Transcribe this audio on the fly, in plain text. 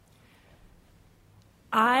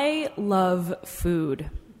I love food.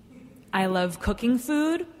 I love cooking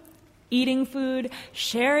food, eating food,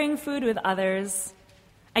 sharing food with others.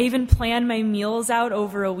 I even plan my meals out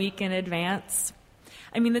over a week in advance.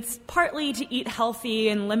 I mean, it's partly to eat healthy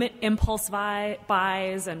and limit impulse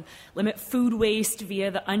buys and limit food waste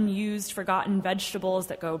via the unused, forgotten vegetables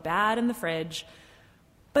that go bad in the fridge.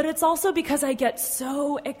 But it's also because I get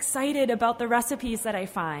so excited about the recipes that I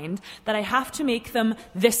find that I have to make them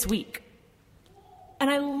this week. And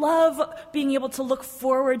I love being able to look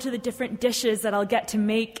forward to the different dishes that I'll get to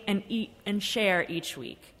make and eat and share each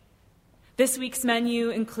week. This week's menu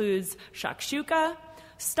includes shakshuka,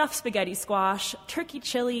 stuffed spaghetti squash, turkey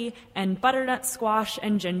chili, and butternut squash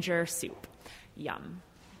and ginger soup. Yum.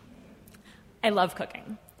 I love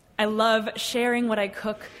cooking. I love sharing what I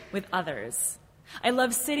cook with others. I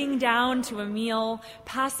love sitting down to a meal,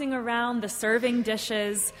 passing around the serving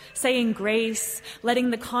dishes, saying grace,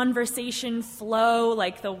 letting the conversation flow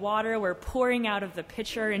like the water we're pouring out of the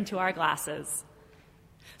pitcher into our glasses.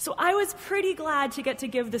 So I was pretty glad to get to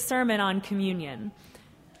give the sermon on communion.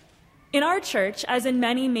 In our church, as in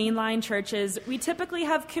many mainline churches, we typically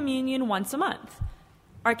have communion once a month.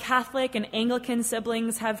 Our Catholic and Anglican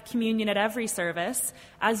siblings have communion at every service,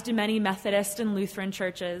 as do many Methodist and Lutheran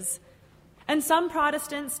churches. And some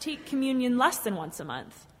Protestants take communion less than once a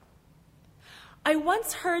month. I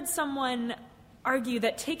once heard someone argue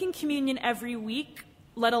that taking communion every week,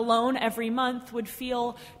 let alone every month, would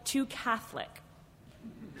feel too Catholic.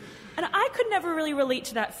 And I could never really relate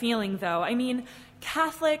to that feeling, though. I mean,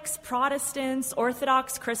 Catholics, Protestants,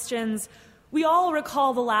 Orthodox Christians, we all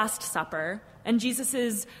recall the Last Supper and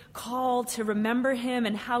Jesus' call to remember him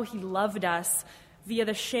and how he loved us via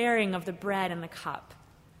the sharing of the bread and the cup.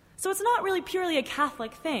 So it's not really purely a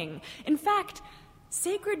Catholic thing. In fact,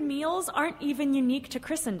 sacred meals aren't even unique to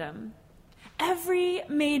Christendom. Every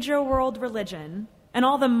major world religion, and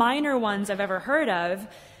all the minor ones I've ever heard of,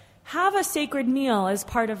 have a sacred meal as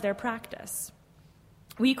part of their practice.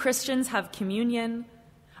 We Christians have communion.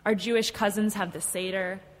 Our Jewish cousins have the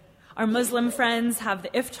Seder. Our Muslim friends have the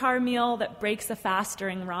iftar meal that breaks the fast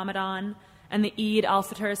during Ramadan, and the Eid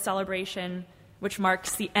al-Fitr celebration, which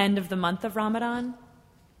marks the end of the month of Ramadan.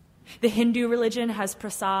 The Hindu religion has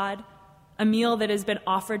prasad, a meal that has been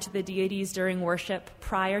offered to the deities during worship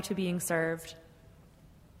prior to being served.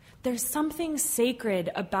 There's something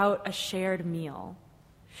sacred about a shared meal.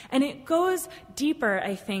 And it goes deeper,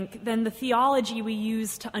 I think, than the theology we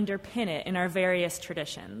use to underpin it in our various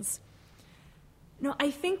traditions. No,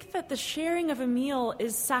 I think that the sharing of a meal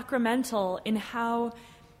is sacramental in how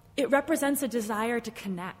it represents a desire to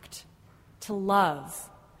connect, to love,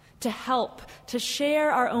 to help, to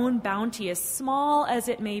share our own bounty, as small as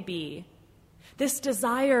it may be. This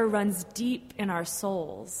desire runs deep in our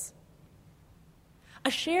souls.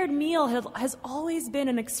 A shared meal has always been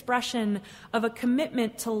an expression of a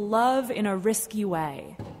commitment to love in a risky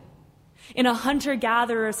way. In a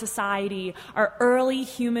hunter-gatherer society, our early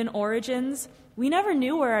human origins, we never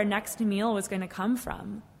knew where our next meal was going to come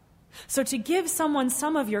from. So to give someone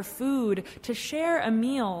some of your food, to share a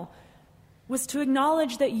meal, was to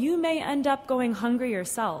acknowledge that you may end up going hungry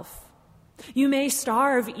yourself. You may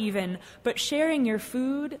starve even, but sharing your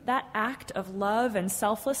food, that act of love and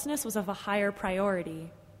selflessness, was of a higher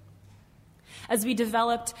priority. As we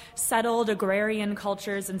developed settled agrarian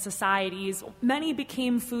cultures and societies, many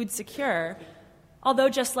became food secure, although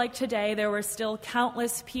just like today, there were still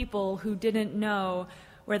countless people who didn't know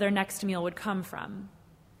where their next meal would come from.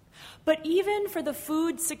 But even for the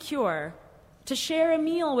food secure, to share a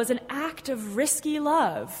meal was an act of risky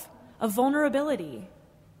love, of vulnerability.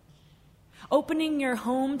 Opening your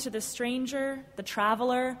home to the stranger, the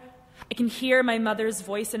traveler. I can hear my mother's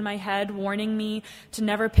voice in my head warning me to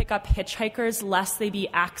never pick up hitchhikers lest they be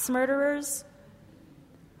axe murderers.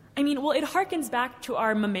 It harkens back to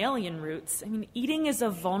our mammalian roots. Eating is a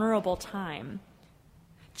vulnerable time.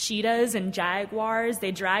 Cheetahs and jaguars,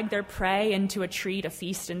 they drag their prey into a tree to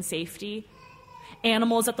feast in safety.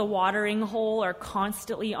 Animals at the watering hole are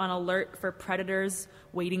constantly on alert for predators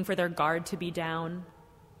waiting for their guard to be down.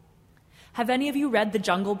 Have any of you read The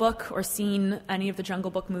Jungle Book or seen any of the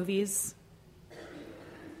Jungle Book movies?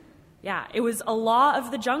 Yeah, it was a law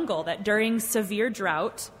of the jungle that during severe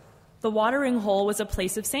drought, the watering hole was a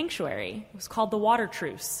place of sanctuary. It was called the water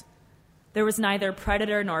truce. There was neither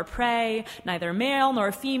predator nor prey, neither male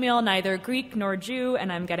nor female, neither Greek nor Jew,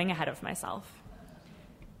 and I'm getting ahead of myself.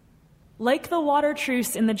 Like the water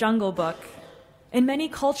truce in the Jungle Book, in many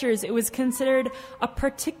cultures it was considered a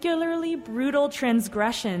particularly brutal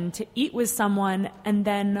transgression to eat with someone and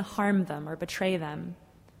then harm them or betray them.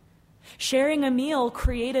 Sharing a meal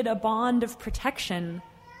created a bond of protection,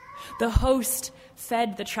 The host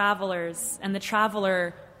fed the travelers, and the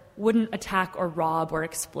traveler wouldn't attack or rob or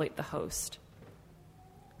exploit the host.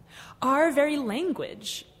 Our very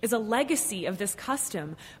language is a legacy of this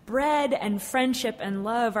custom. Bread and friendship and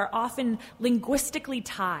love are often linguistically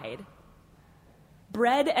tied.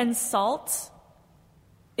 Bread and salt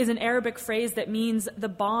is an Arabic phrase that means the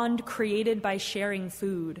bond created by sharing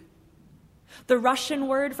food. The Russian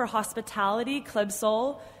word for hospitality,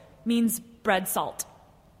 klebsol, means bread salt.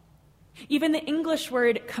 Even the English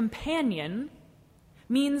word companion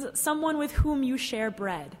means someone with whom you share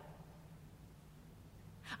bread.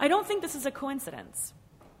 I don't think this is a coincidence.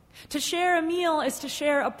 To share a meal is to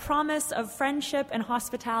share a promise of friendship and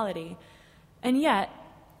hospitality. And yet,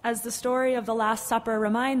 as the story of the Last Supper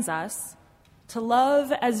reminds us, to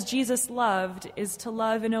love as Jesus loved is to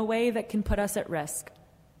love in a way that can put us at risk.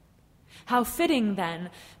 How fitting, then,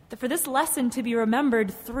 for this lesson to be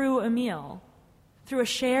remembered through a meal, through a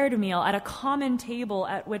shared meal at a common table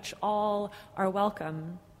at which all are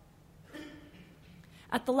welcome.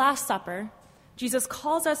 At the Last Supper, Jesus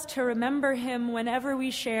calls us to remember him whenever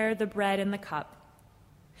we share the bread and the cup.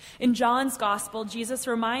 In John's Gospel, Jesus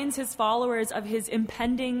reminds his followers of his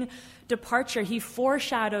impending departure. He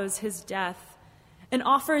foreshadows his death and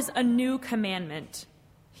offers a new commandment.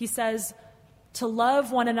 He says, to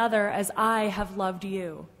love one another as I have loved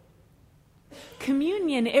you.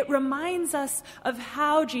 Communion, it reminds us of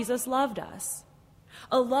how Jesus loved us.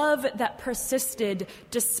 A love that persisted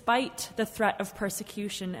despite the threat of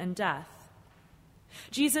persecution and death.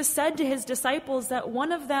 Jesus said to his disciples that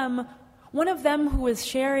one of them who was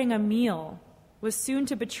sharing a meal was soon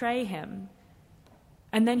to betray him.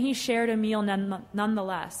 And then he shared a meal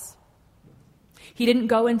nonetheless. He didn't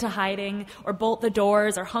go into hiding or bolt the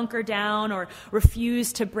doors or hunker down or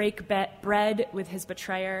refuse to break bread with his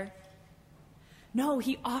betrayer. No,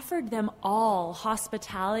 he offered them all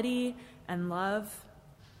hospitality and love.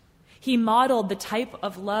 He modeled the type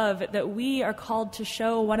of love that we are called to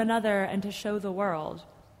show one another and to show the world.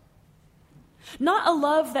 Not a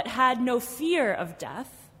love that had no fear of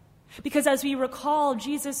death, because as we recall,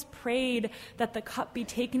 Jesus prayed that the cup be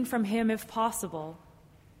taken from him if possible.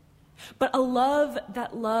 But a love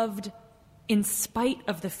that loved in spite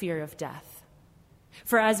of the fear of death.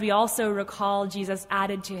 For as we also recall, Jesus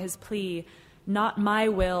added to his plea, not my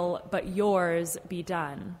will, but yours be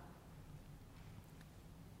done.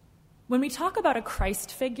 When we talk about a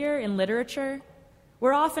Christ figure in literature,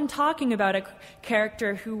 we're often talking about a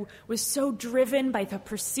character who was so driven by the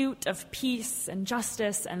pursuit of peace and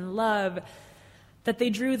justice and love that they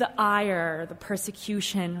drew the ire, the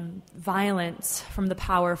persecution, violence from the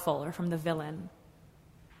powerful or from the villain.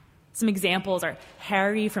 Some examples are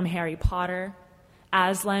Harry from Harry Potter,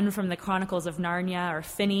 Aslan from the Chronicles of Narnia, or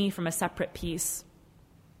Finney from A Separate Peace.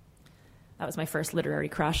 That was my first literary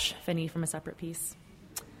crush, Finney from A Separate Peace.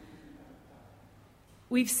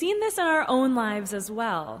 We've seen this in our own lives as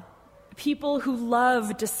well. People who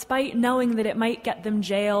love despite knowing that it might get them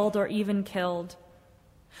jailed or even killed.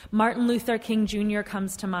 Martin Luther King Jr.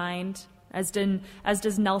 comes to mind, as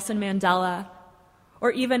does Nelson Mandela,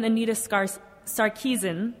 or even Anita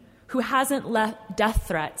Sarkeesian, who hasn't let death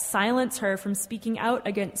threats silence her from speaking out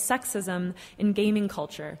against sexism in gaming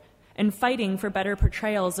culture and fighting for better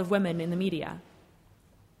portrayals of women in the media.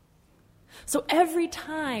 So every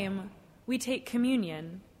time we take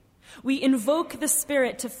communion, we invoke the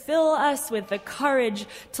Spirit to fill us with the courage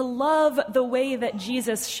to love the way that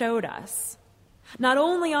Jesus showed us, not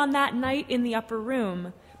only on that night in the upper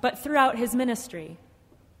room, but throughout his ministry.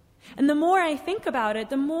 And the more I think about it,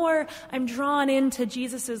 the more I'm drawn into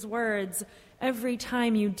Jesus' words, every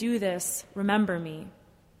time you do this, remember me.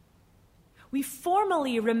 We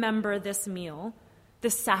formally remember this meal,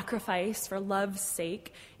 this sacrifice for love's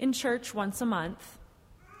sake, in church once a month.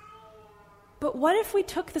 But what if we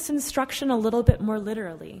took this instruction a little bit more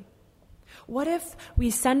literally? What if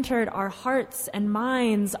we centered our hearts and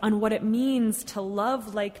minds on what it means to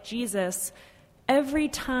love like Jesus every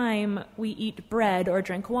time we eat bread or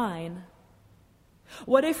drink wine?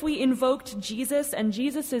 What if we invoked Jesus and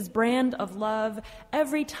Jesus' brand of love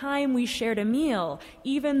every time we shared a meal,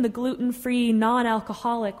 even the gluten-free,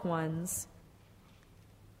 non-alcoholic ones?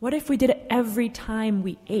 What if we did it every time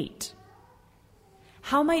we ate?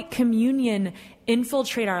 How might communion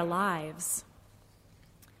infiltrate our lives?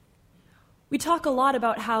 We talk a lot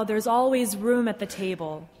about how there's always room at the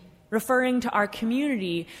table, referring to our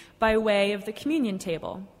community by way of the communion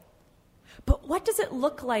table. But what does it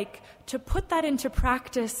look like to put that into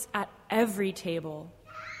practice at every table?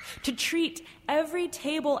 To treat every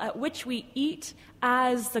table at which we eat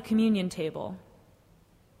as the communion table?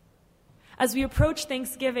 As we approach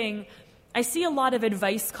Thanksgiving, I see a lot of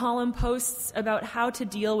advice column posts about how to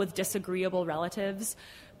deal with disagreeable relatives,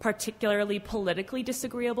 particularly politically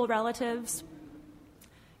disagreeable relatives.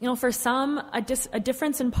 For some, a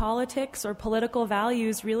difference in politics or political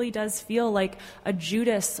values really does feel like a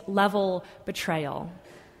Judas-level betrayal.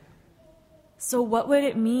 So what would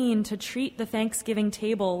it mean to treat the Thanksgiving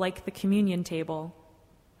table like the communion table?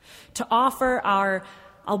 To offer our,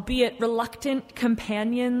 albeit reluctant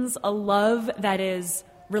companions, a love that is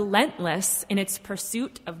relentless in its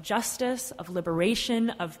pursuit of justice, of liberation,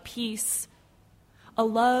 of peace, a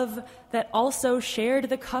love that also shared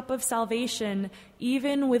the cup of salvation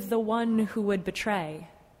even with the one who would betray.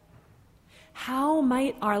 How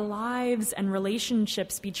might our lives and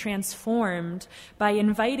relationships be transformed by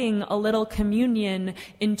inviting a little communion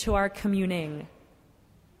into our communing?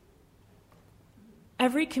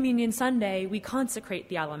 Every Communion Sunday, we consecrate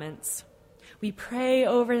the elements. We pray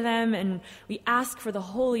over them and we ask for the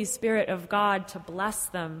Holy Spirit of God to bless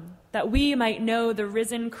them, that we might know the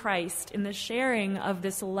risen Christ in the sharing of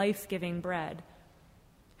this life-giving bread.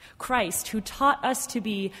 Christ, who taught us to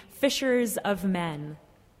be fishers of men.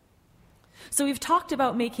 So we've talked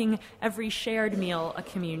about making every shared meal a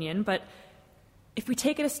communion, but if we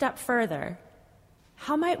take it a step further,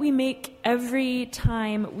 how might we make every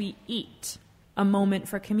time we eat a moment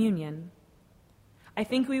for communion? I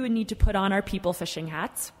think we would need to put on our people fishing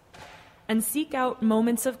hats and seek out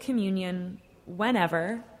moments of communion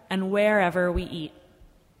whenever and wherever we eat.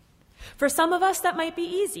 For some of us, that might be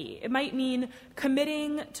easy. It might mean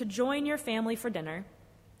committing to join your family for dinner,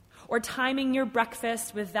 or timing your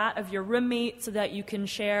breakfast with that of your roommate so that you can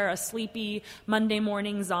share a sleepy Monday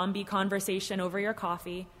morning zombie conversation over your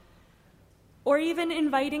coffee, or even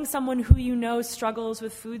inviting someone who you know struggles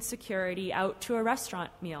with food security out to a restaurant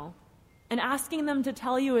meal and asking them to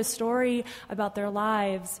tell you a story about their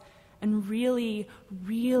lives and really,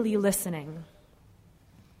 really listening.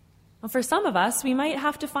 Well, for some of us, we might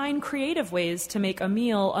have to find creative ways to make a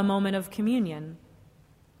meal a moment of communion.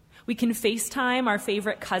 We can FaceTime our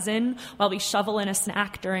favorite cousin while we shovel in a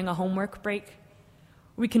snack during a homework break.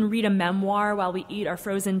 We can read a memoir while we eat our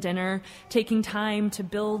frozen dinner, taking time to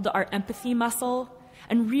build our empathy muscle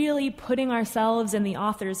and really putting ourselves in the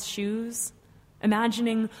author's shoes,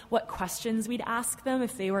 imagining what questions we'd ask them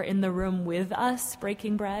if they were in the room with us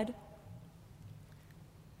breaking bread.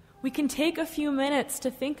 We can take a few minutes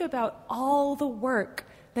to think about all the work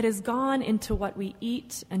that has gone into what we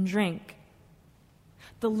eat and drink.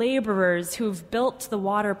 The laborers who've built the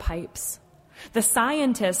water pipes, the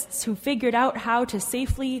scientists who figured out how to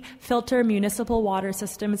safely filter municipal water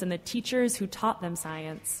systems, and the teachers who taught them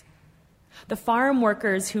science, the farm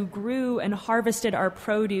workers who grew and harvested our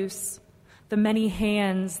produce, the many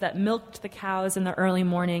hands that milked the cows in the early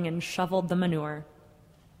morning and shoveled the manure.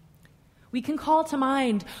 We can call to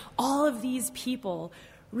mind all of these people,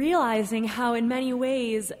 realizing how in many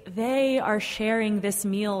ways they are sharing this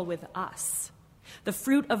meal with us, the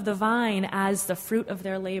fruit of the vine as the fruit of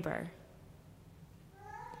their labor.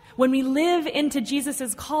 When we live into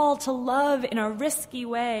Jesus' call to love in a risky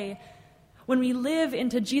way, when we live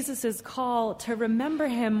into Jesus' call to remember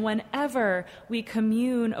him whenever we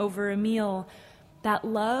commune over a meal, that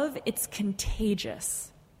love, it's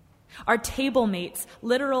contagious. Our table mates,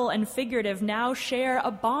 literal and figurative, now share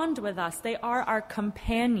a bond with us. They are our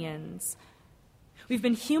companions. We've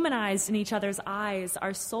been humanized in each other's eyes.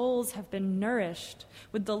 Our souls have been nourished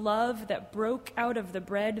with the love that broke out of the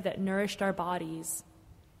bread that nourished our bodies.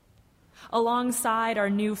 Alongside our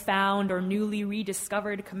newfound or newly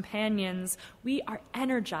rediscovered companions, we are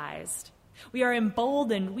energized. We are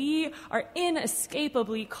emboldened. We are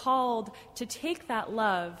inescapably called to take that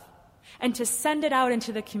love and to send it out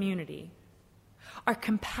into the community. Our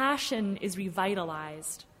compassion is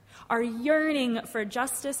revitalized. Our yearning for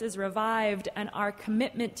justice is revived, and our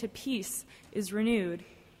commitment to peace is renewed.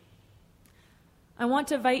 I want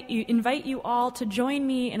to invite you all to join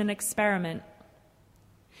me in an experiment.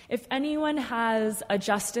 If anyone has a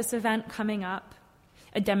justice event coming up,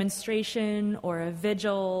 a demonstration or a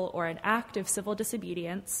vigil or an act of civil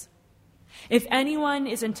disobedience, if anyone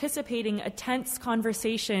is anticipating a tense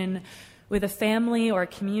conversation with a family or a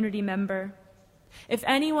community member, if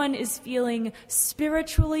anyone is feeling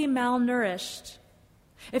spiritually malnourished,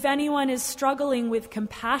 if anyone is struggling with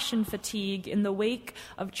compassion fatigue in the wake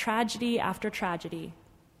of tragedy after tragedy,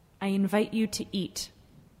 I invite you to eat.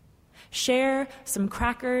 Share some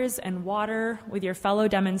crackers and water with your fellow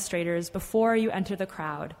demonstrators before you enter the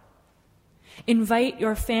crowd. Invite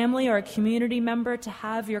your family or a community member to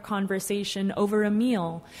have your conversation over a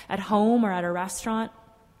meal at home or at a restaurant.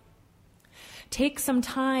 Take some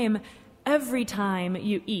time every time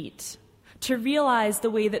you eat to realize the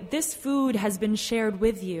way that this food has been shared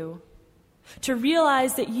with you, to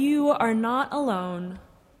realize that you are not alone,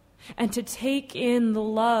 and to take in the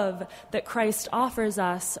love that Christ offers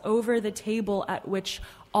us over the table at which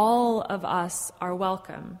all of us are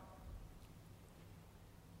welcome.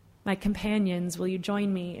 My companions, will you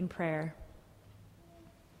join me in prayer?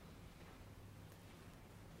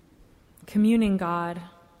 Communing God,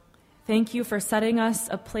 thank you for setting us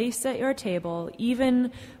a place at your table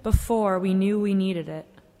even before we knew we needed it.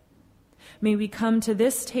 May we come to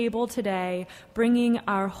this table today bringing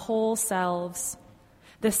our whole selves,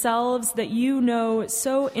 the selves that you know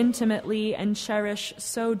so intimately and cherish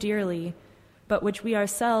so dearly, but which we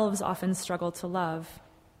ourselves often struggle to love.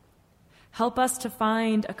 Help us to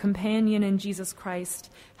find a companion in Jesus Christ.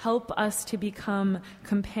 Help us to become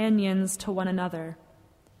companions to one another.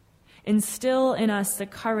 Instill in us the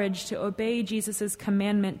courage to obey Jesus'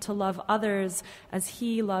 commandment to love others as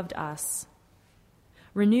he loved us.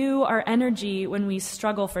 Renew our energy when we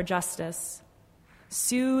struggle for justice.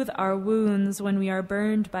 Soothe our wounds when we are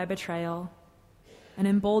burned by betrayal, and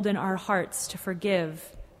embolden our hearts to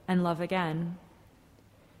forgive and love again.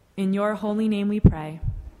 In your holy name we pray.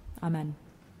 Amen.